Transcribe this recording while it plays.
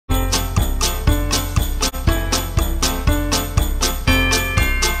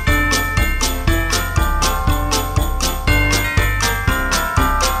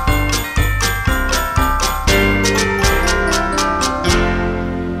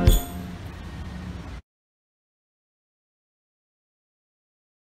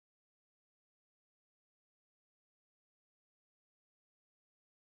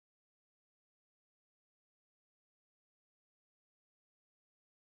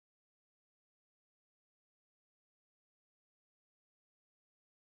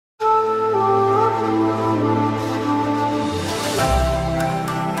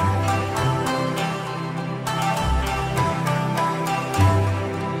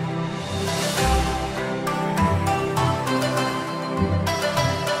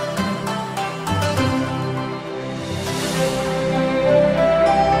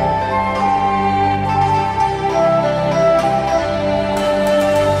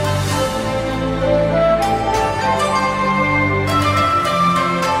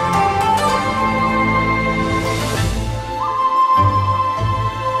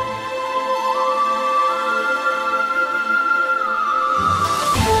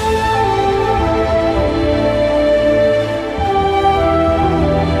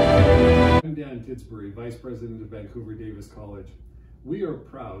President of Vancouver Davis College. We are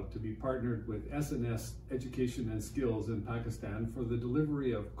proud to be partnered with SNS Education and Skills in Pakistan for the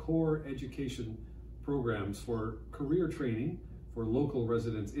delivery of core education programs for career training for local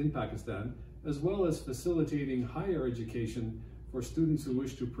residents in Pakistan, as well as facilitating higher education for students who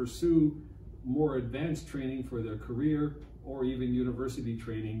wish to pursue more advanced training for their career or even university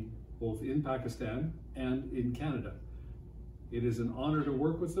training both in Pakistan and in Canada. It is an honor to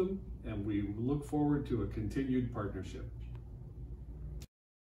work with them, and we look forward to a continued partnership.